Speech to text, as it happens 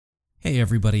Hey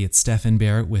everybody, it's Stefan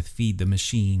Barrett with Feed the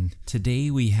Machine. Today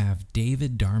we have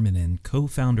David Darminan,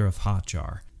 co-founder of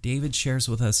Hotjar. David shares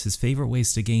with us his favorite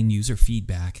ways to gain user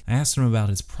feedback. I asked him about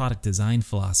his product design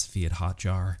philosophy at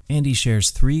Hotjar, and he shares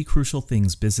 3 crucial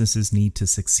things businesses need to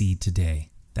succeed today.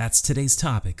 That's today's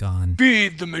topic on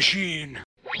Feed the Machine.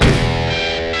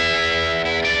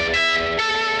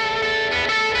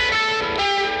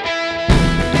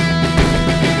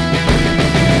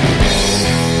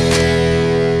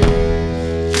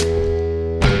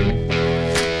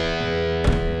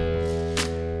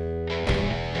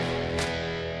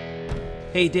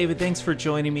 Hey David, thanks for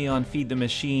joining me on Feed the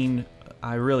Machine.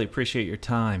 I really appreciate your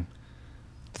time.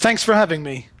 Thanks for having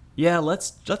me. Yeah,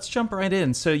 let's jump right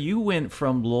in. So you went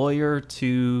from lawyer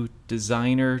to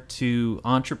designer to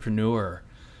entrepreneur,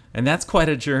 and that's quite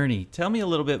a journey. Tell me a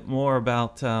little bit more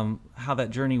about how that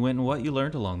journey went and what you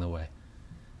learned along the way.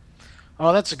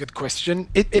 Oh, that's a good question.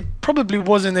 It probably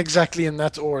wasn't exactly in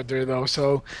that order, though.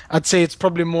 So I'd say it's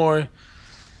probably more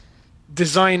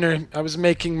designer. I was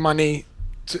making money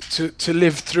to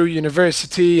live through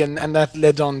university, and that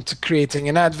led on to creating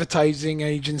an advertising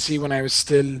agency when I was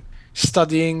still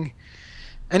studying.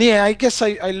 And yeah, I guess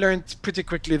I learned pretty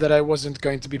quickly that I wasn't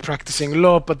going to be practicing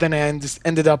law, but then I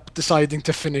ended up deciding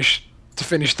to finish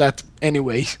that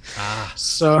anyway.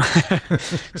 So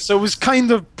so it was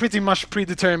kind of pretty much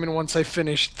predetermined once I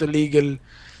finished the legal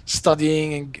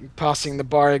studying and passing the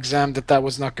bar exam that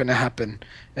was not going to happen.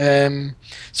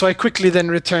 So I quickly then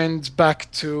returned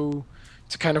back to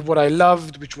kind of what I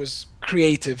loved, which was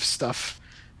creative stuff.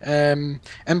 And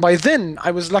by then, I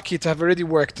was lucky to have already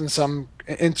worked on some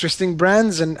interesting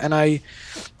brands, and I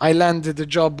landed a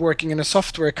job working in a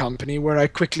software company where I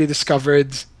quickly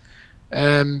discovered,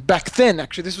 back then,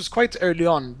 actually, this was quite early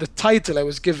on, the title I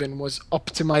was given was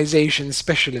optimization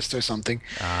specialist or something.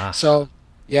 So,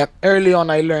 yeah, early on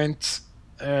I learned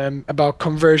about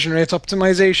conversion rate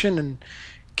optimization and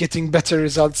getting better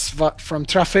results from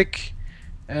traffic.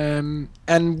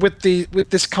 And with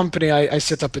this company, I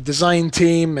set up a design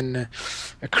team and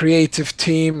a creative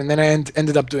team, and then I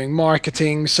ended up doing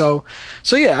marketing. So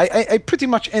yeah, I pretty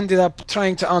much ended up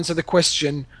trying to answer the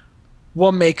question: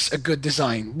 what makes a good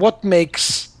design?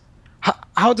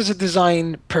 How does a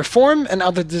design perform and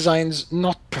other designs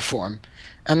not perform?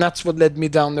 And that's what led me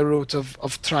down the route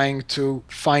of trying to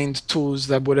find tools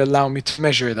that would allow me to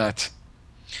measure that.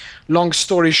 Long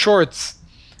story short,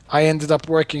 I ended up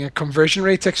working at Conversion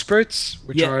Rate Experts,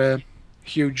 which are a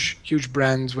huge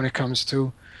brand when it comes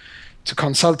to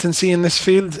consultancy in this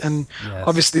field. And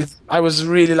obviously, I was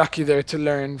really lucky there to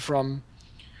learn from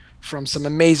some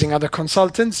amazing other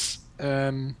consultants,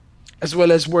 as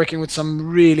well as working with some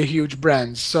really huge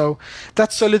brands. So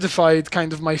that solidified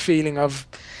kind of my feeling of,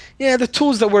 the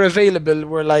tools that were available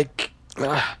were like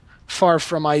far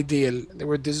from ideal. They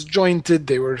were disjointed.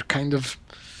 They were kind of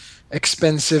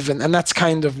expensive, and that's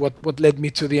kind of what led me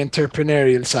to the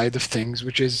entrepreneurial side of things,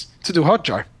 which is to do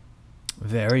Hotjar.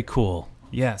 Very cool.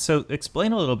 Yeah, so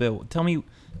explain a little bit. Tell me,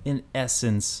 in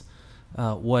essence,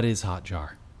 what is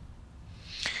Hotjar?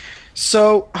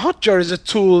 So Hotjar is a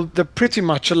tool that pretty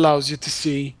much allows you to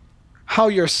see how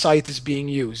your site is being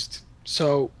used.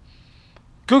 So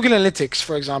Google Analytics,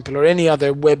 for example, or any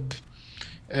other web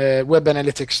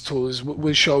analytics tools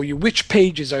will show you which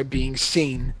pages are being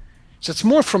seen. So it's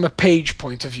more from a page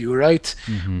point of view, right?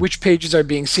 Mm-hmm. Which pages are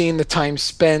being seen, the time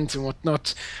spent and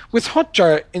whatnot. With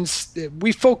Hotjar,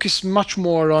 we focus much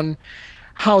more on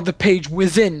how the page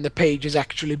within the page is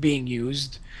actually being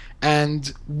used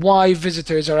and why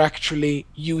visitors are actually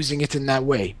using it in that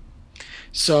way.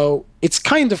 So it's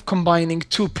kind of combining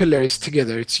 2 pillars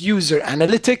together. It's user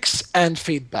analytics and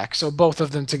feedback, so both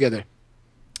of them together.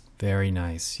 Very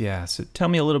nice. Yeah. So tell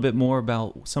me a little bit more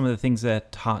about some of the things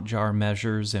that Hotjar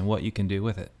measures and what you can do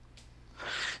with it.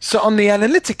 So on the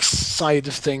analytics side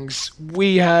of things,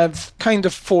 we have kind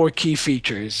of 4 key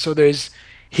features. So there's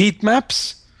heat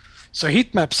maps. So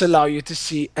heat maps allow you to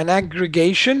see an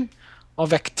aggregation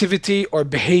of activity or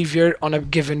behavior on a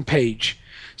given page.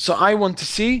 So I want to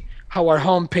see how our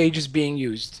home page is being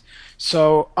used.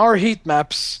 So our heat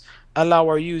maps allow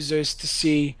our users to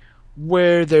see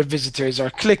where their visitors are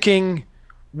clicking,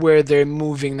 where they're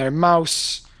moving their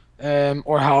mouse,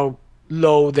 or how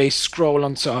low they scroll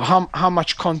on. So how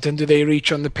much content do they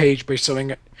reach on the page by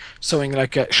showing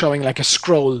like a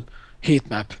scroll heat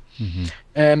map. Mm-hmm.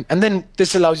 And then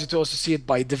this allows you to also see it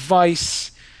by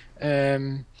device.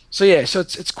 So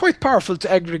it's quite powerful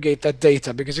to aggregate that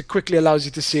data because it quickly allows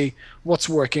you to see what's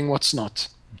working, what's not.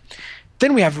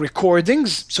 Then we have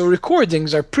recordings. So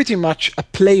recordings are pretty much a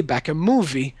playback, a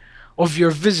movie of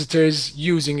your visitors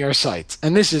using your site.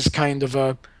 And this is kind of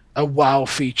a wow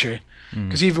feature.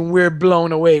 because even we're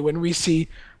blown away when we see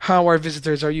how our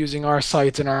visitors are using our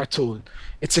site and our tool.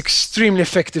 It's extremely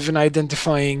effective in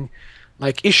identifying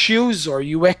like issues or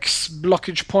UX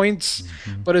blockage points,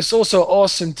 but it's also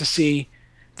awesome to see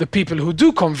the people who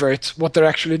do convert, what they're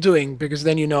actually doing, because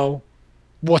then you know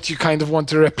what you kind of want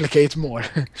to replicate more.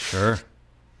 Sure.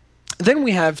 Then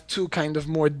we have two kind of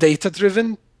more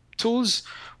data-driven tools.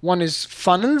 One is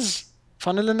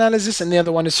funnel analysis, and the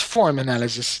other one is form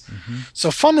analysis.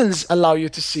 So funnels allow you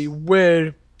to see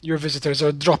where your visitors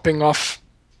are dropping off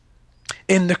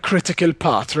in the critical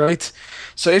path, right?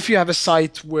 So if you have a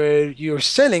site where you're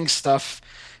selling stuff,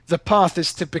 the path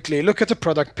is typically look at the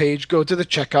product page, go to the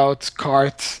checkout,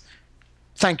 cart,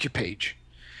 thank you page.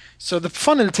 So the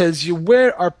funnel tells you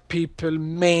where are people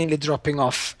mainly dropping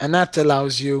off, and that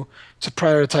allows you to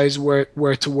prioritize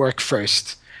where to work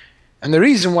first. And the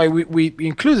reason why we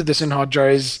included this in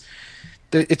Hotjar is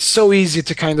that it's so easy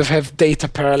to kind of have data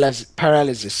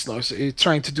paralysis. So you're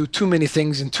trying to do too many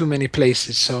things in too many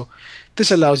places. So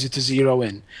this allows you to zero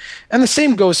in. And the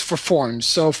same goes for forms.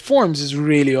 So forms is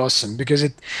really awesome because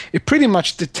it pretty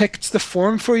much detects the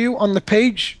form for you on the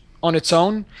page on its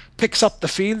own, picks up the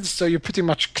fields. So you're pretty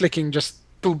much clicking just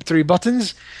 2-3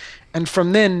 buttons. And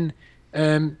from then,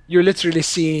 you're literally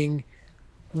seeing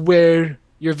where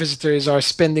your visitors are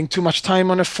spending too much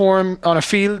time on a form, on a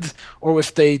field, or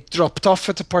if they dropped off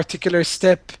at a particular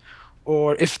step,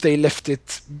 or if they left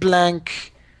it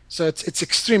blank. So it's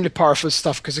extremely powerful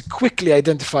stuff because it quickly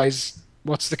identifies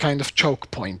what's the kind of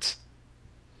choke point.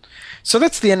 So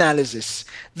that's the analysis.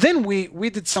 Then we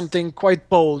did something quite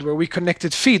bold where we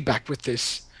connected feedback with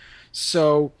this.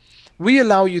 So we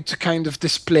allow you to kind of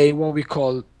display what we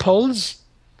call polls.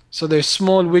 So there's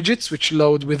small widgets which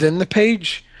load within the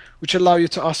page, which allow you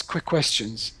to ask quick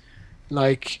questions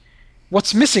like,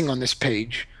 what's missing on this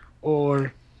page?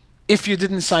 Or if you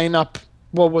didn't sign up,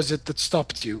 what was it that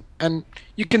stopped you? And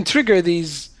you can trigger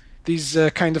these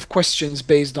kind of questions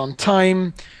based on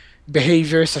time,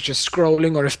 behavior, such as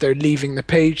scrolling, or if they're leaving the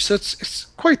page. So it's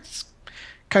quite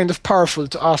kind of powerful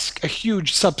to ask a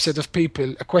huge subset of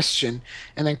people a question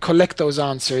and then collect those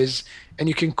answers, and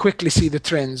you can quickly see the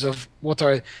trends of what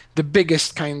are the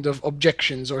biggest kind of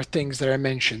objections or things that are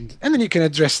mentioned, and then you can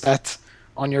address that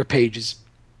on your pages.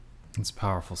 It's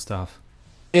powerful stuff.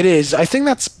 It is. I think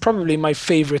that's probably my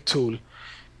favorite tool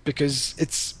because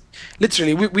it's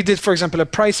literally, we did, for example,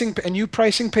 a new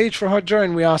pricing page for Hotjar,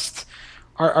 and we asked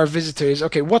our visitors,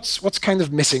 okay, what's kind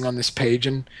of missing on this page?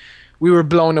 And we were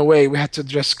blown away. We had to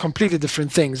address completely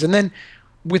different things. And then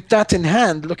with that in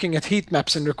hand, looking at heat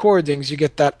maps and recordings, you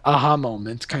get that aha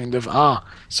moment, kind of,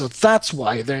 so that's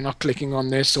why they're not clicking on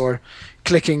this or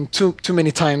clicking too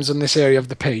many times on this area of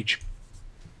the page.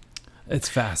 It's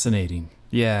fascinating.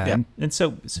 Yeah. And so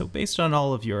based on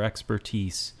all of your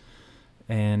expertise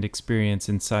and experience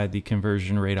inside the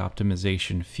conversion rate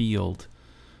optimization field,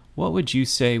 what would you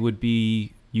say would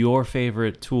be your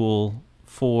favorite tool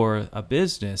for a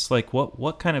business? Like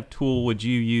what kind of tool would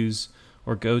you use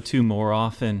or go to more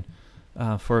often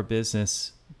for a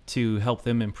business to help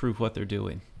them improve what they're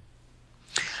doing?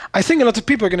 I think a lot of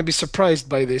people are going to be surprised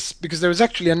by this because there was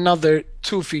actually another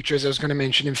two features I was going to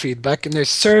mention in feedback, and there's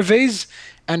surveys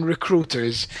and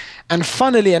recruiters. And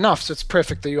funnily enough, so it's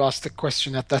perfect that you asked the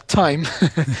question at that time.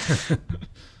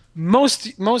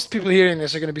 Most people hearing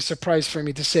this are going to be surprised for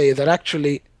me to say that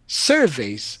actually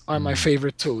surveys are my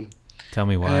favorite tool. Tell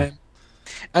me why.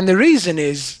 And the reason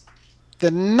is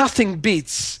that nothing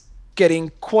beats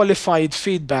getting qualified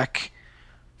feedback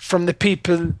from the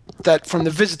people from the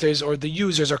visitors or the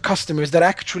users or customers that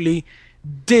actually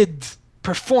did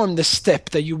perform the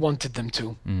step that you wanted them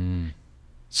to.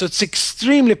 So it's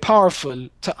extremely powerful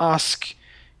to ask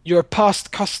your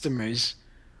past customers,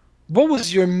 what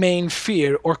was your main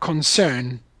fear or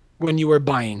concern when you were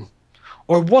buying?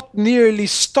 Or what nearly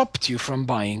stopped you from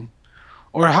buying?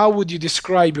 Or how would you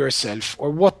describe yourself? Or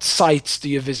what sites do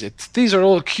you visit? These are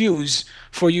all cues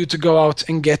for you to go out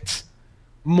and get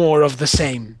more of the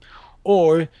same.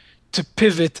 Or to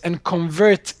pivot and to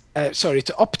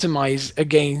optimize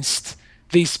against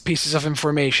these pieces of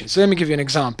information. So let me give you an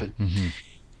example.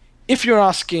 If you're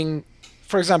asking,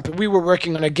 for example, we were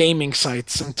working on a gaming site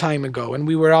some time ago, and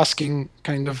we were asking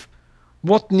kind of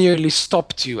what nearly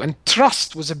stopped you, and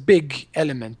trust was a big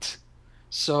element.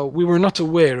 So we were not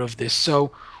aware of this.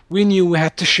 So we knew we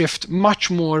had to shift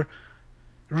much more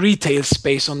retail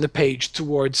space on the page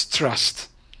towards trust.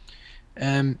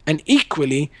 And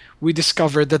equally, we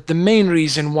discovered that the main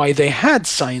reason why they had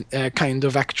kind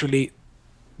of actually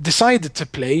decided to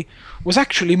play was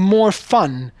actually more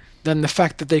fun than the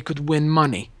fact that they could win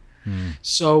money.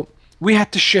 So we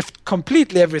had to shift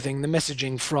completely everything, the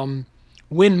messaging from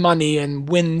win money and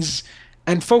wins,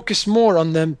 and focus more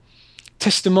on the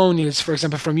testimonials, for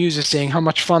example, from users saying how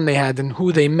much fun they had and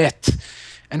who they met,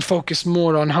 and focus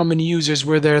more on how many users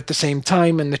were there at the same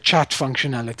time and the chat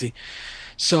functionality.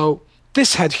 So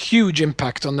this had huge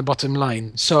impact on the bottom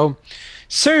line. So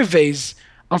surveys,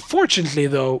 unfortunately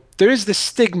though, there is the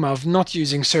stigma of not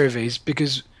using surveys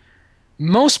because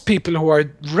most people who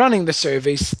are running the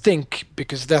surveys think,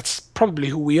 because that's probably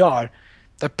who we are,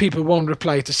 that people won't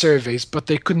reply to surveys, but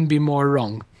they couldn't be more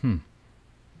wrong.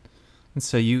 And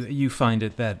so you find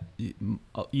it that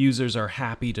users are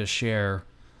happy to share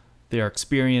their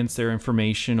experience, their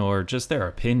information, or just their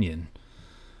opinion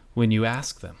when you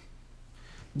ask them.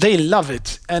 They love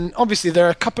it. And obviously there are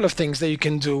a couple of things that you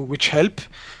can do which help.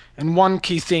 And one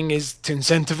key thing is to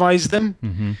incentivize them.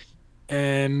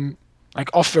 Like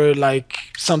offer like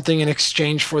something in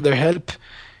exchange for their help.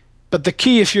 But the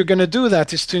key, if you're going to do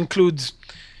that, is to include,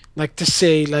 like, to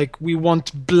say, like, we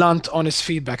want blunt, honest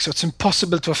feedback. So it's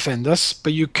impossible to offend us,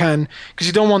 but you can, because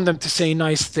you don't want them to say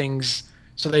nice things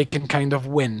so they can kind of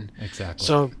win. Exactly.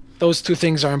 So those two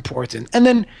things are important. And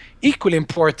then equally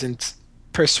important,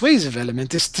 persuasive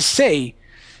element is to say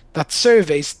that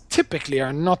surveys typically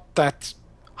are not that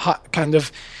kind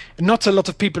of, not a lot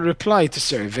of people reply to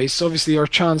surveys. So obviously your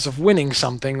chance of winning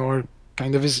something or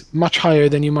kind of is much higher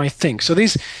than you might think. So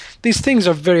these things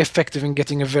are very effective in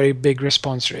getting a very big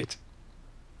response rate.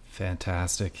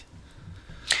 Fantastic.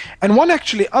 And one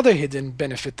actually other hidden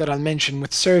benefit that I'll mention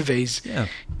with surveys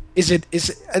is it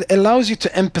allows you to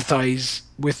empathize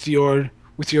with your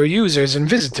users and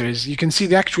visitors. You can see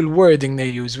the actual wording they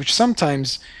use, which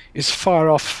sometimes is far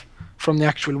off from the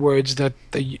actual words that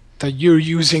you're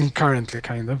using currently,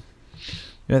 kind of.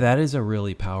 Yeah, that is a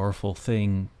really powerful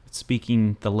thing.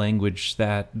 Speaking the language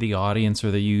that the audience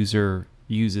or the user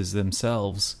uses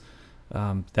themselves,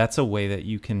 that's a way that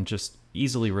you can just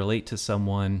easily relate to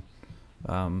someone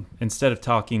instead of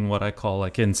talking what I call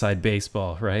like inside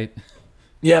baseball, right?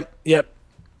 Yep.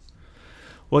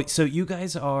 Well, so you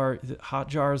guys are,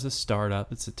 Hotjar is a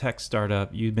startup. It's a tech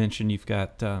startup. You mentioned you've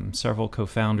got several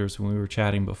co-founders when we were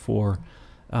chatting before.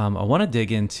 I want to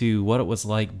dig into what it was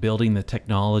like building the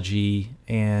technology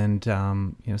and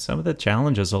some of the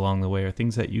challenges along the way or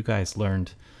things that you guys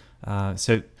learned.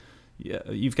 So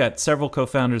you've got several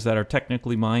co-founders that are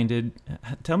technically minded.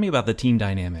 Tell me about the team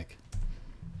dynamic.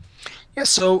 Yeah,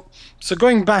 so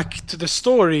going back to the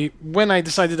story, when I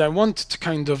decided I wanted to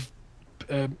kind of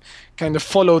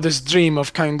follow this dream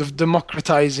of kind of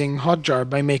democratizing Hotjar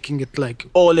by making it like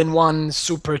all in one,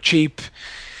 super cheap,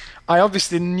 I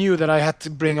obviously knew that I had to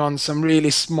bring on some really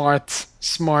smart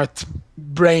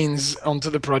brains onto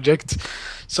the project.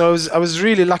 So I was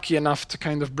really lucky enough to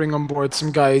kind of bring on board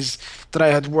some guys that I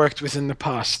had worked with in the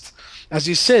past. As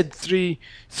you said, three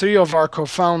of our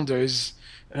co-founders,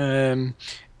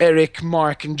 Eric,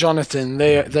 Mark, and Jonathan,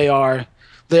 they are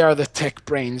the tech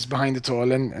brains behind it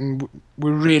all, and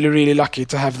we're really, really lucky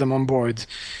to have them on board.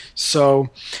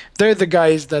 So they're the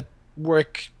guys that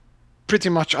work pretty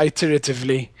much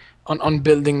iteratively on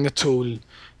building the tool.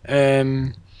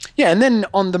 And then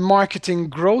on the marketing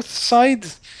growth side,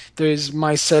 there's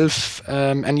myself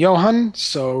and Johan.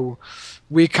 So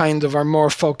we kind of are more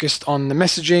focused on the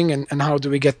messaging and how do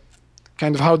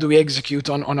we execute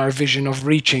on our vision of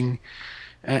reaching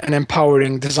and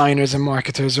empowering designers and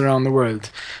marketers around the world.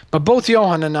 But both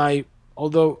Johan and I,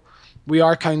 although we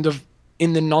are kind of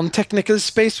in the non-technical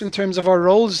space in terms of our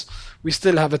roles, we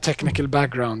still have a technical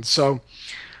background. So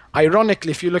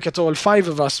ironically, if you look at all five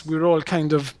of us, we're all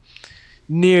kind of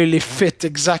nearly fit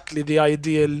exactly the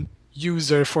ideal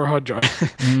user for Hotjar,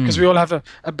 because we all have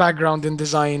a background in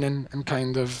design and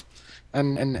kind of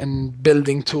and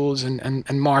building tools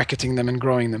and marketing them and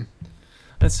growing them.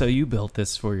 And so you built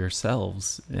this for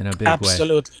yourselves in a big way.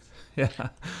 Absolutely. Yeah.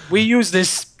 We use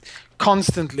this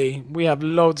constantly. We have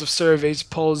loads of surveys,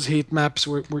 polls, heat maps.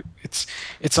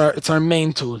 It's our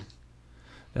main tool.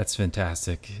 That's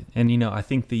fantastic. And I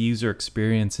think the user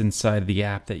experience inside the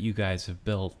app that you guys have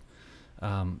built,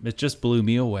 it just blew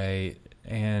me away.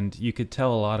 And you could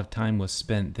tell a lot of time was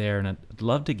spent there. And I'd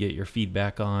love to get your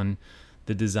feedback on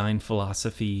the design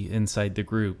philosophy inside the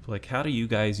group. Like, how do you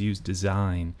guys use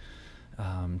design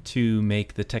to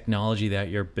make the technology that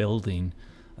you're building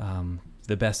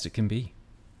the best it can be?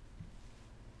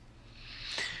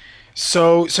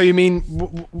 So you mean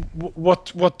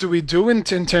what do we do in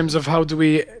terms of how do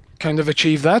we kind of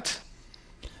achieve that?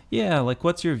 Yeah, like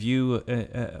what's your view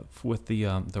with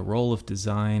the role of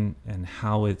design and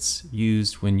how it's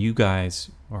used when you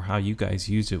guys, or how you guys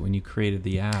used it when you created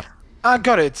the app? I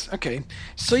got it. Okay.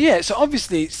 So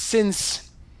obviously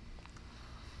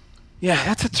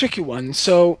that's a tricky one.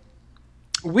 So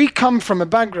we come from a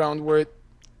background where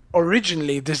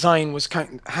originally design was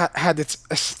had its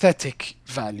aesthetic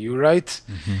value, right?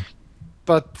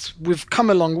 But we've come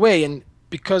a long way, and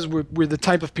because we're the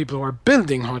type of people who are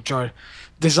building Hotjar,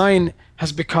 design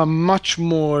has become much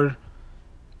more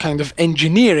kind of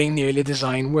engineering nearly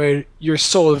design, where you're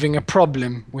solving a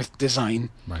problem with design.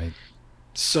 Right.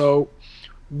 So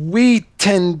we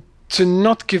tend to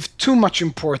not give too much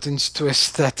importance to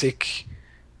aesthetic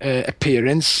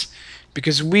appearance,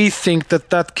 because we think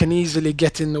that can easily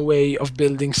get in the way of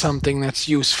building something that's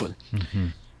useful.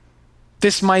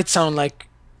 This might sound like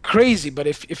crazy, but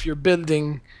if you're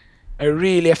building a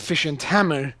really efficient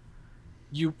hammer,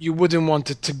 you wouldn't want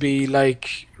it to be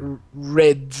like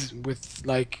red with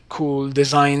like cool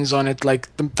designs on it.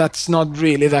 Like that's not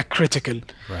really that critical.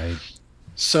 Right.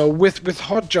 So with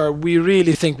Hotjar, we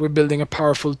really think we're building a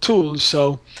powerful tool.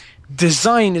 So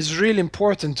design is really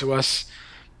important to us,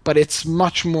 but it's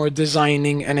much more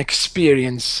designing an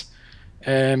experience,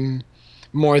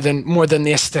 more than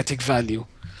the aesthetic value.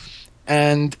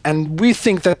 And we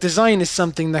think that design is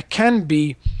something that can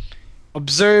be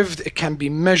observed, it can be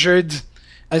measured,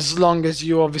 as long as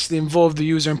you obviously involve the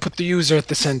user and put the user at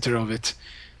the center of it.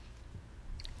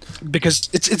 Because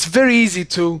it's very easy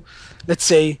to, let's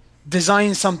say,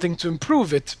 design something to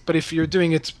improve it, but if you're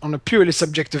doing it on a purely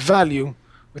subjective value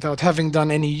without having done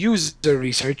any user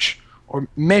research or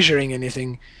measuring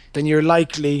anything, then you're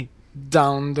likely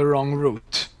down the wrong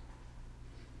route.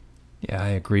 Yeah, I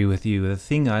agree with you. The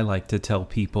thing I like to tell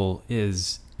people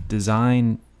is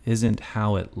design isn't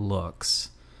how it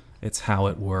looks, it's how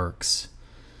it works.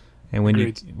 And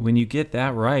when you get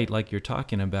that right, like you're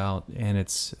talking about, and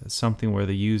it's something where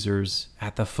the user's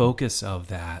at the focus of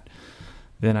that,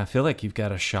 then I feel like you've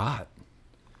got a shot.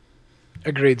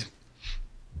 Agreed.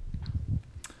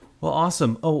 Well,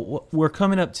 awesome. Oh, we're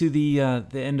coming up to the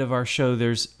end of our show.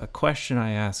 There's a question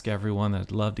I ask everyone that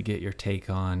I'd love to get your take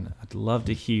on. I'd love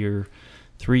to hear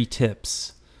 3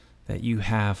 tips that you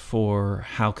have for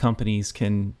how companies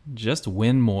can just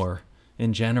win more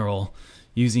in general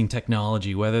using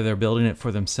technology, whether they're building it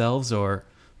for themselves or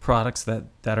products that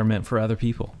are meant for other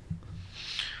people.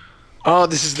 Oh,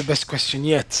 this is the best question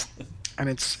yet.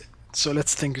 And so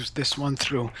let's think this one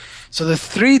through. So the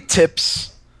 3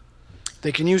 tips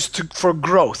they can use for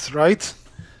growth, right?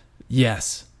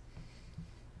 Yes.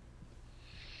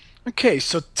 Okay,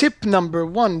 so tip number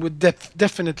 1 would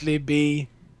definitely be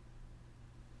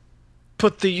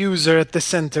put the user at the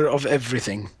center of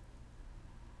everything.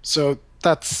 So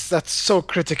that's so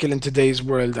critical in today's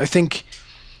world. I think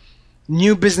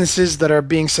new businesses that are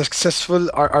being successful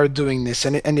are doing this,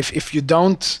 and if you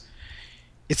don't,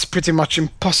 it's pretty much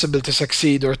impossible to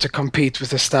succeed or to compete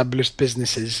with established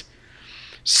businesses.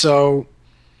 So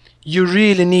you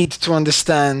really need to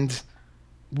understand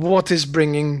what is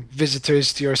bringing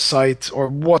visitors to your site, or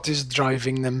what is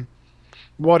driving them,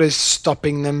 what is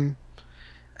stopping them,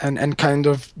 and kind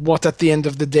of what at the end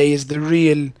of the day is the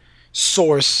real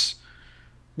source,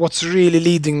 what's really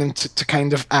leading them to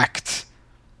kind of act.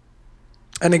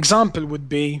 An example would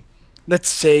be,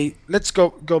 let's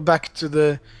go back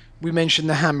to we mentioned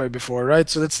the hammer before, right?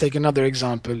 So let's take another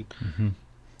example.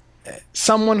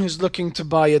 Someone who's looking to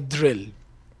buy a drill.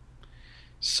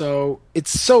 So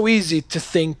it's so easy to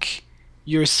think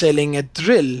you're selling a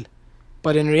drill,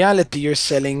 but in reality you're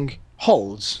selling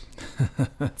holes.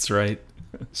 That's right.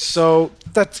 So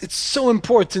it's so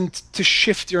important to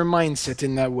shift your mindset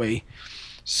in that way.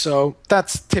 So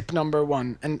that's tip number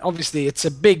 1. And obviously it's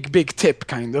a big tip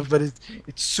kind of, but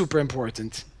it's super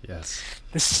important. Yes.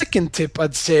 The second tip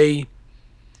I'd say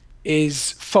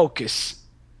is focus.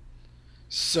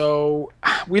 So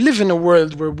we live in a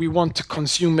world where we want to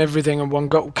consume everything in one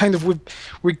go. Kind of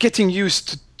we're getting used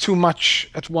to too much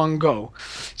at one go.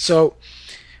 So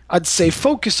I'd say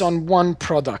focus on one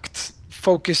product.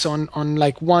 Focus on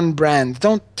like one brand.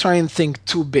 Don't try and think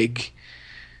too big.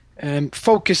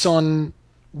 Focus on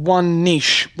one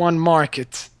niche, one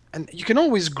market, and you can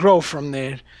always grow from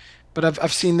there. But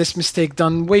I've seen this mistake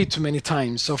done way too many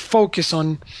times. So focus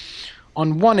on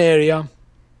one area,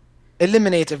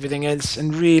 eliminate everything else,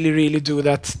 and really do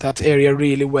that area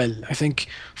really well. I think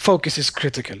focus is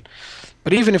critical.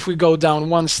 But even if we go down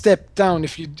one step down,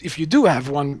 if you do have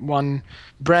one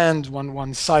brand,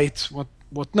 one site,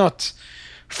 whatnot,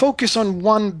 focus on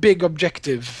one big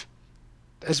objective.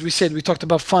 As we said, we talked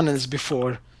about funnels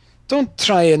before. Don't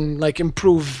try and like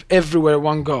improve everywhere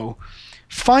one go.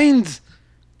 Find,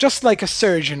 just like a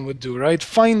surgeon would do, right?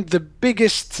 Find the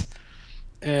biggest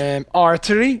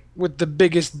artery with the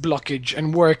biggest blockage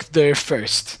and work there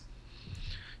first.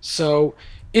 So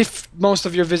if most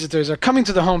of your visitors are coming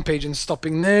to the homepage and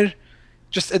stopping there,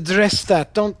 just address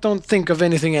that. Don't think of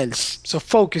anything else. So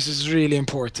focus is really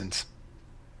important.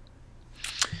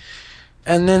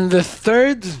 And then the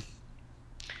third,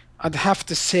 I'd have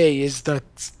to say, is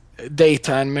that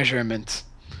data and measurement.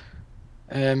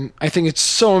 I think it's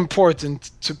so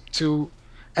important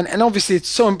and obviously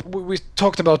it's we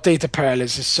talked about data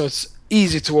paralysis, so it's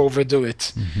easy to overdo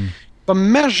it. Mm-hmm. But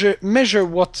measure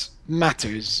what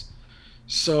matters.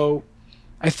 So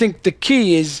I think the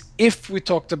key is, if we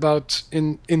talked about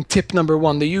in tip number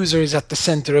 1, the user is at the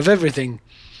center of everything,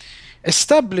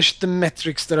 establish the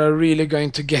metrics that are really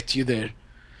going to get you there,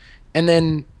 and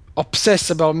then obsess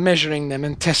about measuring them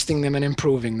and testing them and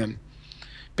improving them,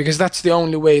 because that's the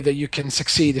only way that you can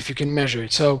succeed, if you can measure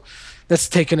it. So let's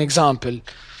take an example.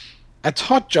 At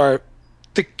Hotjar,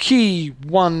 the key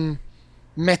one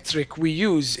metric we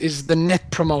use is the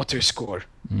Net Promoter Score.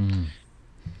 Mm.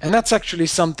 And that's actually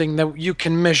something that you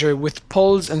can measure with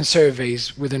polls and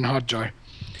surveys within Hotjar.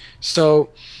 So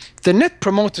the Net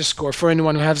Promoter Score, for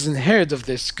anyone who hasn't heard of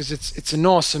this, because it's an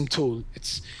awesome tool,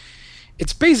 it's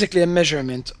basically a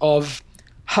measurement of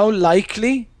how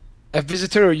likely a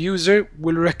visitor or user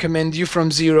will recommend you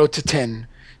from 0 to 10.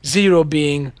 0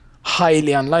 being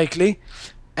highly unlikely,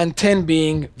 and 10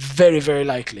 being very, very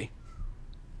likely.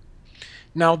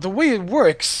 Now, the way it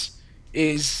works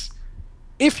is,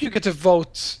 if you get a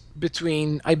vote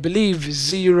between, I believe,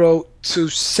 0 to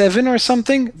 7 or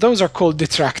something, those are called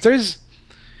detractors,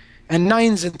 and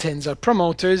 9s and 10s are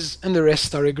promoters, and the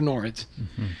rest are ignored.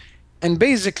 Mm-hmm. And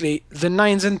basically, the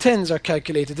 9s and 10s are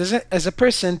calculated as a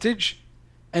percentage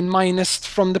and minused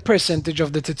from the percentage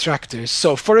of the detractors.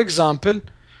 So, for example,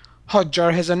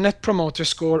 Hotjar has a Net Promoter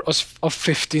Score of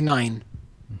 59.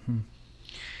 Mm-hmm.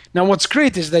 Now, what's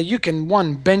great is that you can,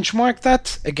 one, benchmark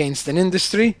that against an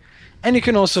industry, and you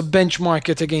can also benchmark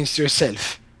it against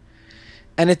yourself.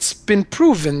 And it's been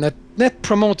proven that Net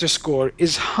Promoter Score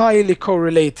is highly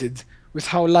correlated with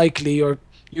how likely your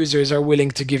users are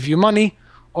willing to give you money,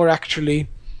 or actually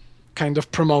kind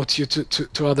of promote you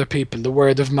to other people, the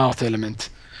word of mouth element.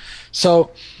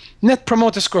 So Net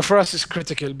Promoter Score for us is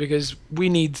critical, because we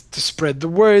need to spread the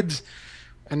word,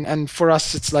 and for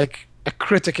us it's like a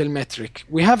critical metric.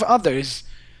 We have others,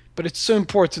 but it's so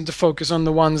important to focus on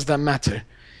the ones that matter.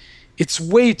 It's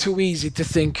way too easy to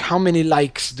think, how many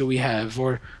likes do we have,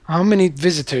 or how many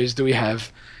visitors do we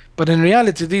have? But in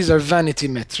reality, these are vanity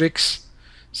metrics.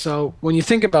 So when you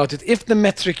think about it, if the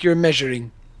metric you're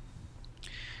measuring,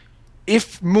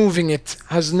 if moving it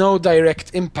has no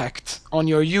direct impact on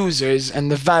your users and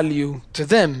the value to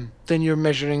them, then you're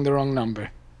measuring the wrong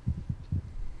number.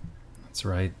 That's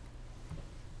right.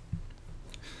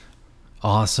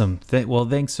 Awesome. Well,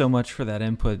 thanks so much for that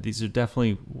input. These are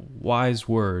definitely wise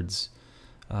words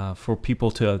for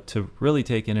people to really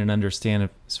take in and understand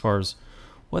as far as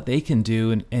what they can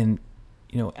do. And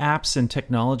you know, apps and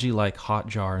technology like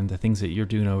Hotjar and the things that you're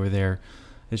doing over there,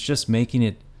 it's just making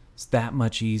it that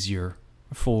much easier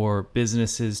for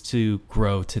businesses to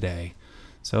grow today.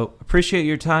 So appreciate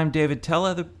your time, David. Tell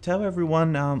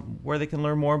everyone where they can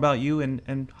learn more about you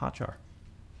and Hotjar.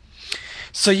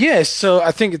 So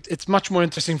I think it's much more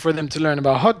interesting for them to learn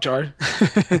about Hotjar.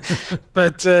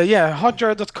 But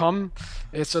hotjar.com.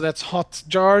 So that's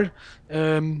Hotjar.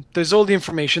 There's all the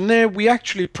information there. We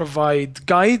actually provide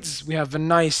guides. We have a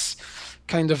nice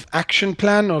kind of action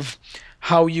plan of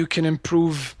how you can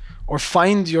improve or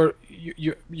find your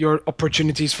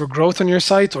opportunities for growth on your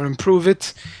site, or improve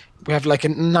it. We have like a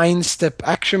 9-step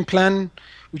action plan,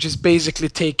 which is basically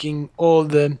taking all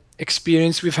the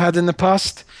experience we've had in the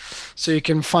past. So you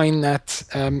can find that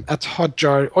at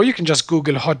Hotjar, or you can just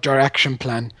Google Hotjar action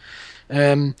plan.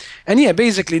 And yeah,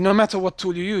 basically, no matter what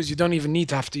tool you use, you don't even need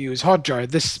to have to use Hotjar.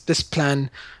 This plan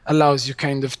allows you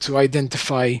kind of to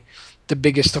identify the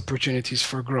biggest opportunities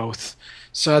for growth.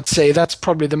 So I'd say that's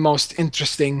probably the most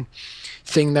interesting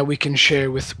thing that we can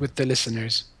share with the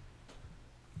listeners.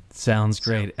 Sounds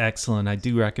great. Excellent. I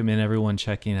do recommend everyone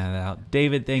checking that out.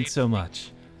 David, thanks so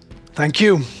much. Thank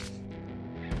you.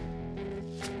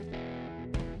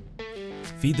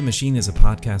 Feed the Machine is a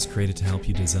podcast created to help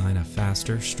you design a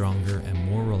faster, stronger, and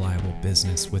more reliable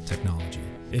business with technology.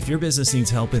 If your business needs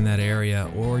help in that area,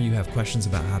 or you have questions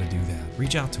about how to do that,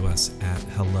 reach out to us at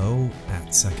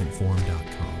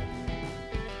hello@secondform.com.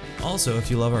 Also, if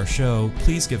you love our show,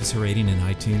 please give us a rating in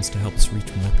iTunes to help us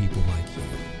reach more people like you.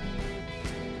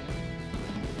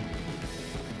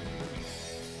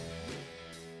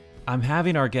 I'm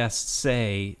having our guests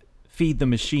say "Feed the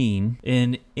Machine"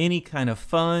 in any kind of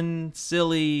fun,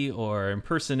 silly, or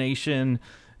impersonation,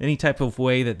 any type of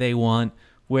way that they want,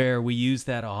 where we use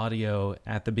that audio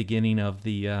at the beginning of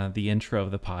the intro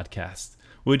of the podcast.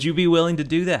 Would you be willing to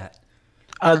do that?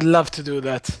 I'd love to do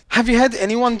that. Have you had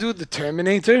anyone do the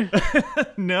Terminator?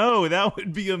 No, that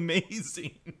would be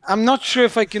amazing. I'm not sure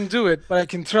if I can do it, but I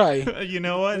can try. You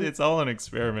know what? It's all an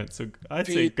experiment, so I'd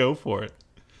say Feed, go for it.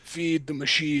 feed the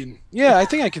machine. Yeah, I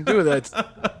think I can do that.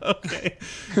 Okay.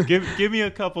 Give me a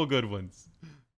couple good ones.